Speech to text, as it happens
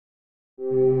How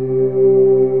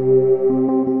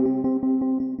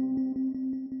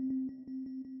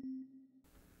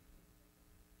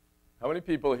many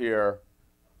people here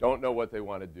don't know what they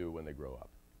want to do when they grow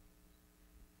up?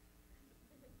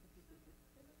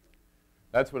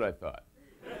 That's what I thought.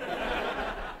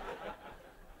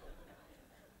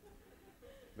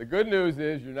 The good news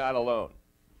is you're not alone.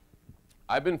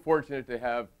 I've been fortunate to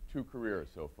have 2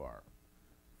 careers so far.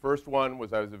 First one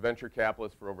was I was a venture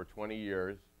capitalist for over 20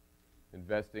 years,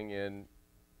 investing in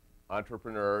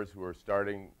entrepreneurs who are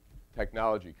starting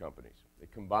technology companies.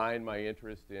 It combined my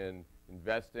interest in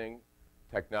investing,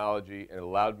 technology, and it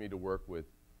allowed me to work with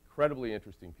incredibly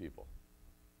interesting people.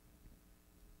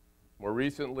 More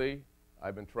recently,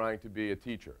 I've been trying to be a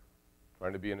teacher,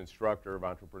 trying to be an instructor of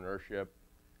entrepreneurship,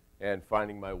 and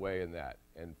finding my way in that.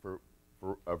 And for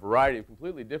a variety of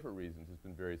completely different reasons, it's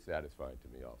been very satisfying to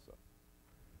me also.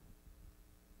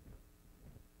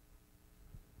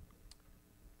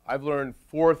 I've learned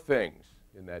 4 things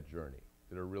in that journey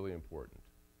that are really important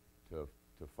to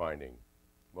finding.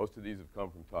 Most of these have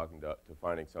come from talking to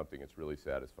finding something that's really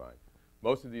satisfying.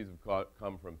 Most of these have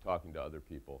come from talking to other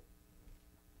people.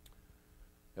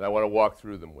 And I want to walk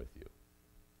through them with you.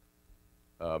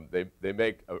 They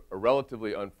make a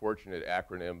relatively unfortunate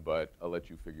acronym, but I'll let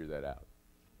you figure that out.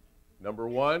 Number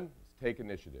 1 is take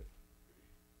initiative.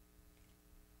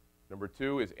 Number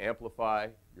 2 is amplify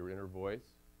your inner voice.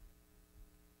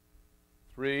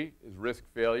 3 is risk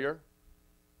failure.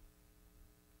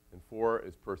 And 4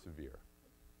 is persevere.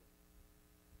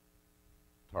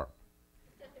 TARP.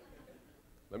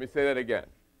 Let me say that again.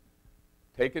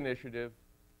 Take initiative,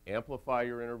 amplify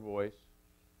your inner voice,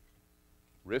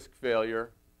 risk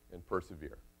failure, and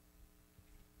persevere.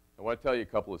 I want to tell you a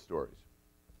couple of stories.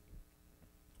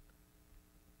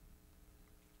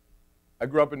 I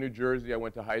grew up in New Jersey. I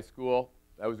went to high school.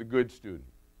 I was a good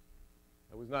student.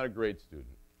 I was not a great student.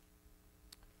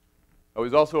 I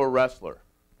was also a wrestler.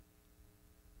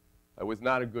 I was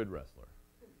not a good wrestler.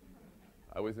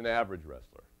 I was an average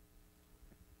wrestler.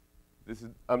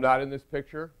 I'm not in this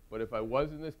picture, but if I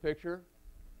was in this picture,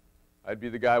 I'd be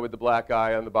the guy with the black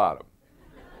eye on the bottom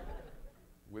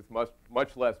with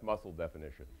much less muscle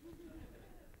definition.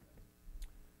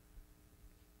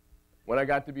 When I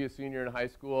got to be a senior in high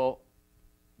school,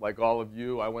 like all of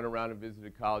you, I went around and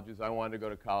visited colleges. I wanted to go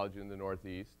to college in the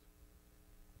Northeast,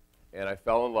 and I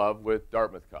fell in love with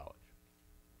Dartmouth College.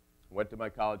 Went to my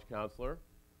college counselor,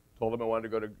 told him I wanted to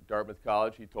go to Dartmouth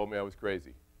College. He told me I was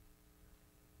crazy.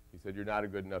 He said, "You're not a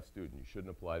good enough student. You shouldn't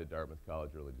apply to Dartmouth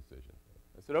College early decision."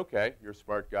 I said, "Okay, you're a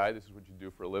smart guy. This is what you do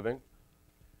for a living."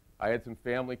 I had some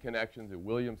family connections at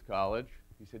Williams College.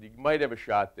 He said, "You might have a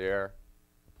shot there.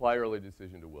 Apply early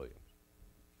decision to Williams."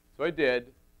 So I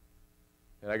did,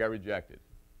 and I got rejected.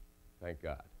 Thank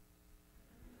God.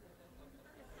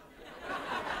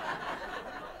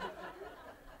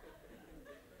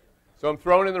 So I'm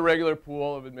thrown in the regular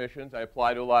pool of admissions. I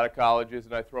apply to a lot of colleges,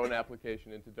 and I throw an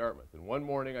application into Dartmouth. And one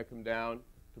morning, I come down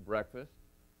to breakfast.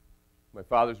 My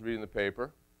father's reading the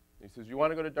paper. He says, "You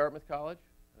want to go to Dartmouth College?"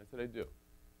 I said, "I do."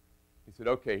 He said,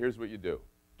 "Okay, here's what you do.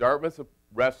 Dartmouth's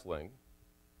wrestling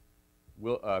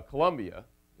Columbia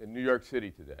in New York City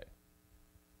today.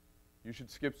 You should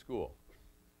skip school.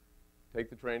 Take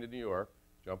the train to New York,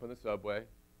 jump on the subway,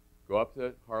 go up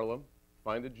to Harlem,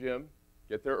 find a gym,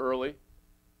 get there early,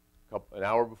 an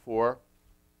hour before,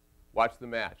 watch the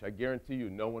match. I guarantee you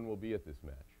no one will be at this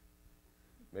match.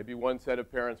 Maybe one set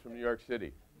of parents from New York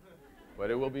City,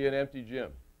 but it will be an empty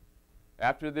gym.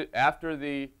 After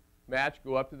the match,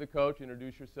 go up to the coach,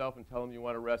 introduce yourself, and tell him you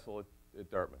want to wrestle at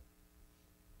Dartmouth."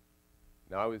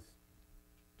 Now, I was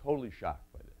totally shocked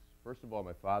by this. First of all,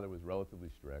 my father was relatively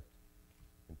strict,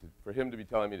 and for him to be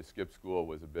telling me to skip school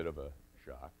was a bit of a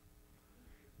shock.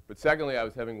 But secondly, I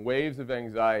was having waves of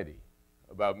anxiety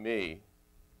about me,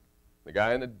 the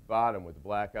guy on the bottom with the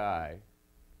black eye,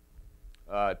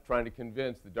 trying to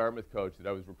convince the Dartmouth coach that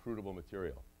I was recruitable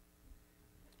material.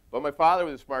 But my father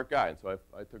was a smart guy, and so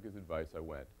I took his advice. I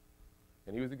went.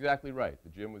 And he was exactly right. The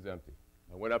gym was empty.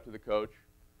 I went up to the coach.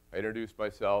 I introduced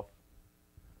myself,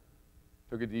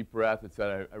 took a deep breath, and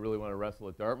said, I really want to wrestle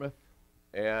at Dartmouth.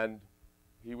 And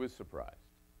he was surprised.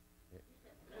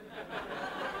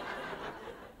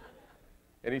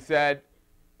 And he said,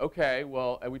 "Okay,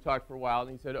 well," and we talked for a while, and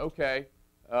he said, "Okay,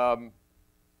 why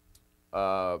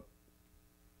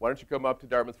don't you come up to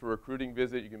Dartmouth for a recruiting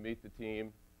visit? You can meet the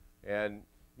team, and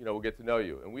we'll get to know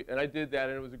you." And I did that,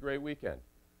 and it was a great weekend.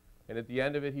 And at the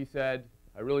end of it, he said,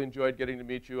 "I really enjoyed getting to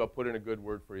meet you. I'll put in a good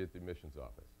word for you at the admissions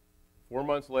office." 4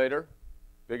 months later,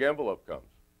 big envelope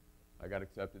comes. I got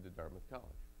accepted to Dartmouth College.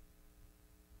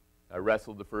 I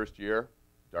wrestled the first year,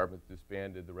 Dartmouth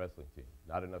disbanded the wrestling team.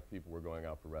 Not enough people were going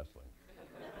out for wrestling.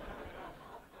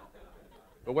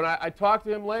 But when I talked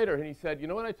to him later, and he said, you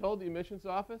know what I told the admissions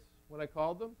office when I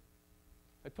called them?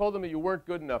 I told them that you weren't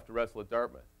good enough to wrestle at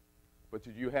Dartmouth, but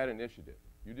that you had initiative.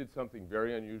 You did something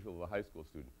very unusual as a high school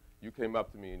student. You came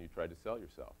up to me and you tried to sell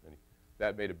yourself, and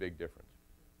that made a big difference.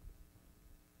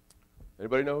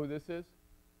 Anybody know who this is?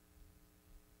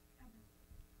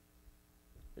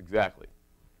 Exactly.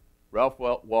 Ralph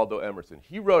Waldo Emerson.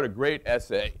 He wrote a great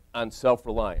essay on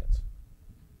self-reliance.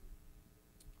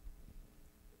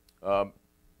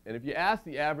 And if you ask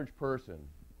the average person,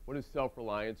 what does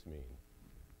self-reliance mean?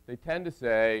 They tend to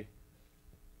say,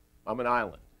 I'm an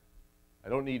island. I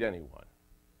don't need anyone.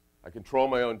 I control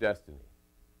my own destiny.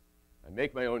 I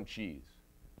make my own cheese.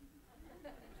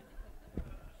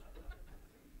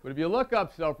 But if you look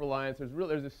up self-reliance,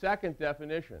 there's a second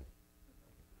definition.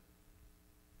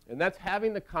 And that's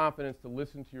having the confidence to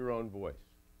listen to your own voice.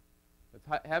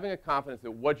 That's having a confidence that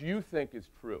what you think is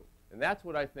true. And that's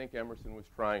what I think Emerson was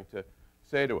trying to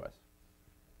say to us.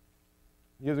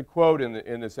 He has a quote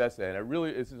in this essay, and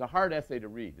this is a hard essay to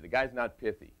read. The guy's not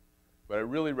pithy, but I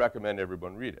really recommend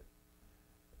everyone read it.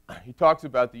 He talks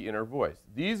about the inner voice.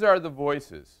 These are the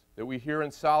voices that we hear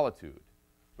in solitude,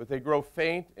 but they grow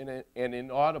faint and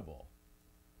inaudible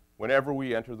whenever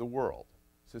we enter the world.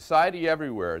 Society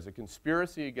everywhere is a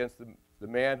conspiracy against the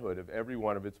manhood of every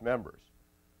one of its members.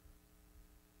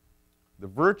 The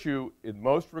virtue in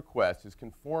most requests is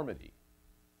conformity.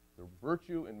 The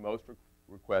virtue in most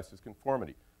requests is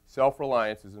conformity.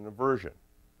 Self-reliance is an aversion.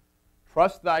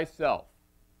 Trust thyself.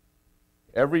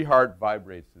 Every heart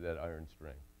vibrates to that iron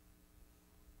string.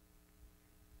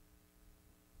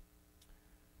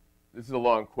 This is a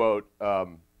long quote,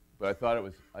 but I thought it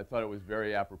was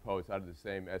very apropos. It's out of the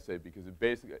same essay because it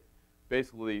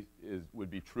basically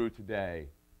would be true today,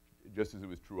 just as it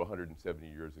was true 170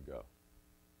 years ago.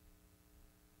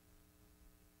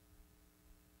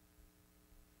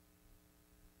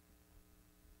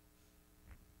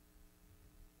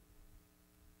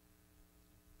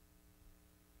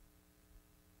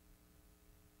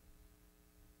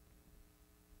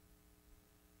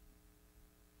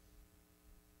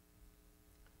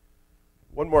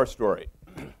 One more story.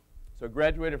 So I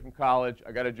graduated from college.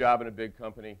 I got a job in a big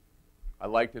company. I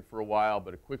liked it for a while,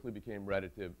 but it quickly became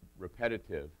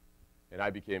repetitive, and I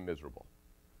became miserable.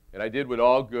 And I did what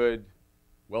all good,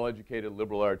 well-educated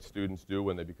liberal arts students do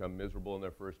when they become miserable in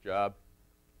their first job.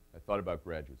 I thought about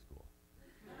graduate school.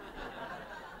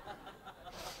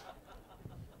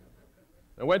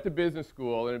 I went to business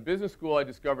school, and in business school I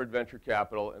discovered venture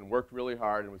capital and worked really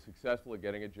hard and was successful at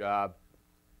getting a job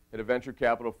at a venture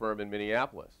capital firm in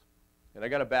Minneapolis. And I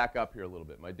got to back up here a little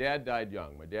bit. My dad died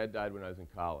young. My dad died when I was in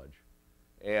college.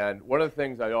 And one of the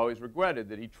things I always regretted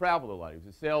that he traveled a lot. He was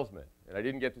a salesman. And I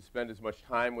didn't get to spend as much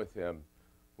time with him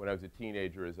when I was a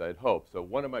teenager as I had hoped. So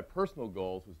one of my personal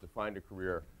goals was to find a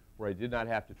career where I did not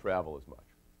have to travel as much.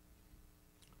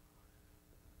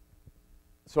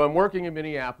 So I'm working in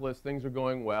Minneapolis. Things are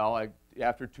going well.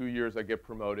 After 2 years, I get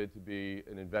promoted to be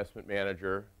an investment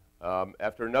manager.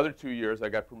 After another 2 years, I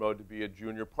got promoted to be a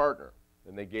junior partner.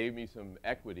 And they gave me some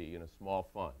equity in a small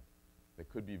fund that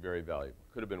could be very valuable.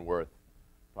 Could have been worth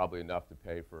probably enough to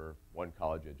pay for one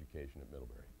college education at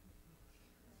Middlebury.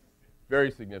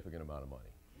 Very significant amount of money.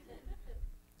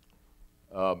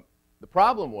 The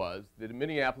problem was that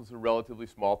Minneapolis is a relatively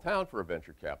small town for a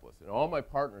venture capitalist. And all my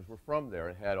partners were from there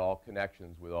and had all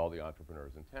connections with all the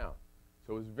entrepreneurs in town.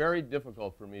 So it was very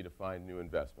difficult for me to find new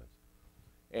investments.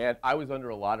 And I was under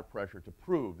a lot of pressure to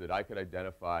prove that I could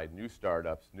identify new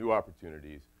startups, new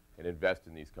opportunities, and invest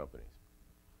in these companies.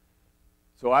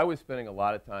 So I was spending a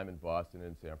lot of time in Boston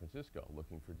and San Francisco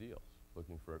looking for deals,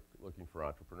 looking for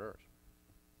entrepreneurs.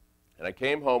 And I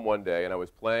came home one day and I was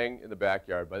playing in the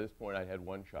backyard. By this point, I had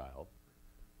one child.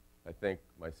 I think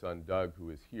my son Doug, who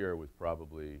is here, was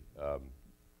probably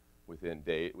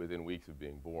within weeks of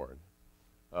being born.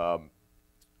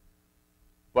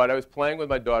 But I was playing with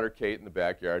my daughter Kate in the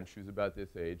backyard, and she was about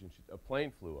this age, and a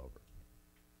plane flew over.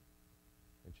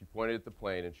 And she pointed at the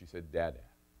plane and she said, "Dada."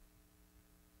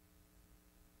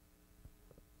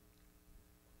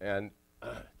 And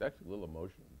it's actually a little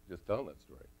emotional just telling that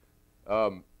story.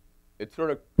 It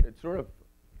sort of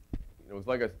it was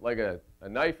like a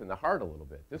knife in the heart a little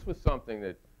bit. This was something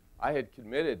that I had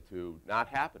committed to not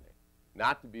happening,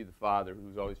 not to be the father who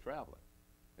was always traveling.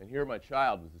 And here my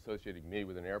child was associating me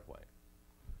with an airplane.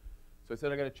 So I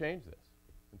said, I got to change this.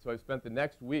 And so I spent the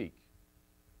next week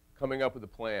coming up with a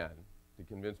plan to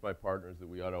convince my partners that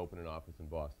we ought to open an office in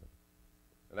Boston.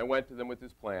 And I went to them with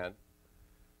this plan,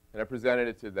 and I presented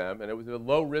it to them, and it was a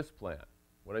low-risk plan.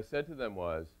 What I said to them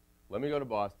was, let me go to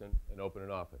Boston and open an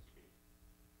office.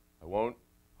 I won't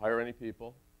hire any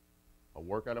people. I'll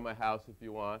work out of my house if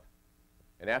you want.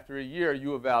 And after a year,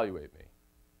 you evaluate me.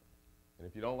 And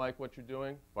if you don't like what you're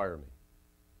doing, fire me.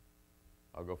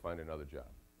 I'll go find another job.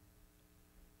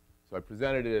 So I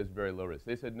presented it as very low risk.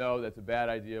 They said, no, that's a bad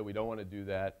idea. We don't want to do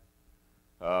that.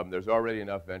 There's already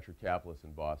enough venture capitalists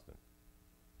in Boston.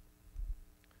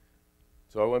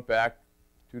 So I went back.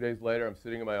 2 days later, I'm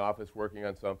sitting in my office working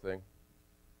on something.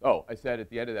 Oh, I said at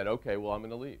the end of that, okay, well, I'm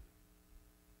going to leave.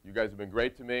 You guys have been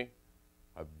great to me.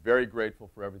 I'm very grateful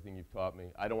for everything you've taught me.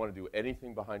 I don't want to do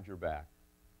anything behind your back.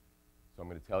 So I'm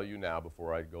going to tell you now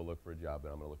before I go look for a job,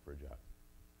 and I'm going to look for a job.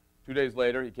 2 days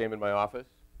later, he came in my office,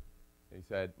 and he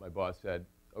said, my boss said,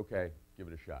 okay, give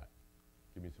it a shot.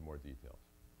 Give me some more details.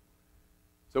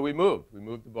 So we moved. We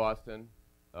moved to Boston.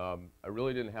 I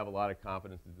really didn't have a lot of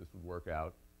confidence that this would work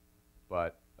out,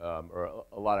 but,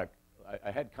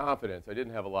 I had confidence. I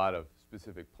didn't have a lot of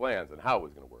specific plans on how it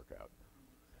was going to work out.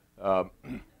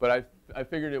 But I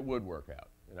figured it would work out,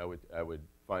 and I would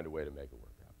find a way to make it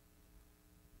work out.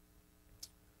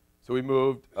 So we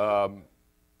moved,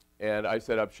 and I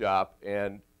set up shop,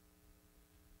 and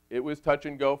it was touch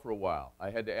and go for a while.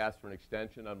 I had to ask for an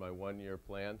extension on my one-year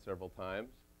plan several times,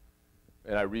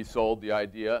 and I resold the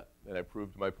idea, and I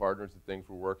proved to my partners that things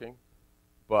were working.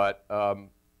 But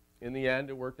in the end,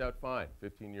 it worked out fine.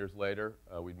 15 years later,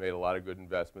 we'd made a lot of good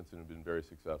investments and have been very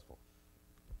successful.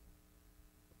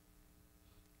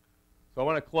 So I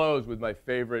want to close with my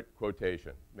favorite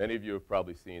quotation. Many of you have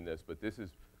probably seen this, but this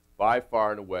is by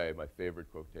far and away my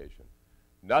favorite quotation.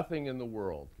 Nothing in the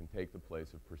world can take the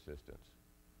place of persistence.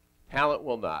 Talent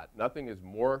will not. Nothing is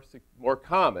more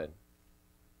common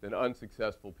than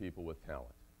unsuccessful people with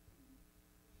talent.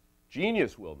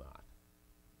 Genius will not.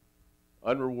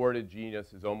 Unrewarded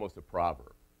genius is almost a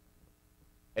proverb.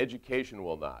 Education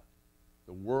will not.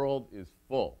 The world is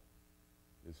full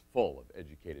of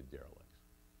educated derelicts.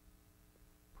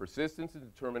 Persistence and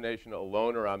determination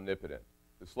alone are omnipotent.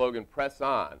 The slogan, press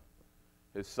on,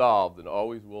 has solved and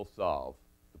always will solve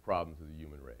the problems of the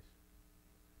human race.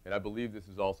 And I believe this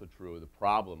is also true of the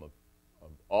problem of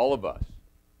all of us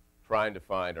trying to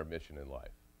find our mission in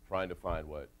life, trying to find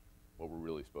what we're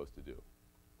really supposed to do.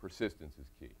 Persistence is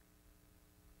key.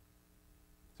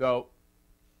 So,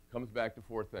 it comes back to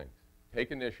 4 things.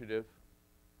 Take initiative,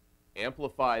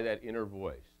 amplify that inner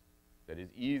voice that is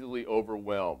easily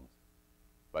overwhelmed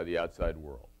by the outside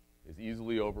world, is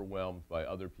easily overwhelmed by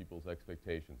other people's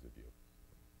expectations of you.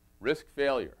 Risk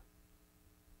failure.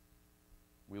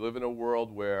 We live in a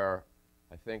world where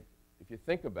I think, if you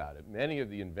think about it, many of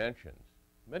the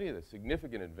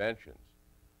significant inventions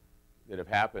that have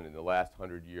happened in the last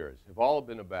 100 years have all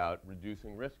been about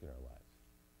reducing risk in our lives.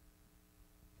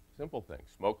 Simple things,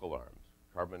 smoke alarms,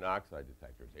 carbon monoxide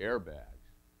detectors,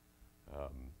 airbags.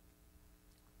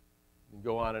 You can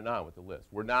go on and on with the list.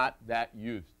 We're not that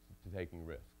used to taking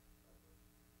risks.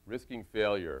 Risking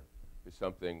failure is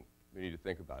something we need to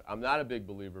think about. I'm not a big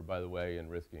believer, by the way, in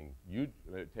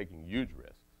taking huge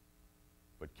risks.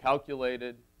 But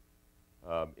calculated,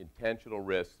 intentional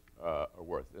risks are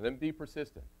worth it. And then be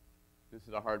persistent. This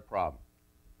is a hard problem.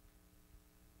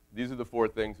 These are the 4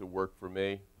 things that work for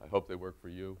me. I hope they work for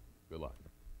you. Good luck.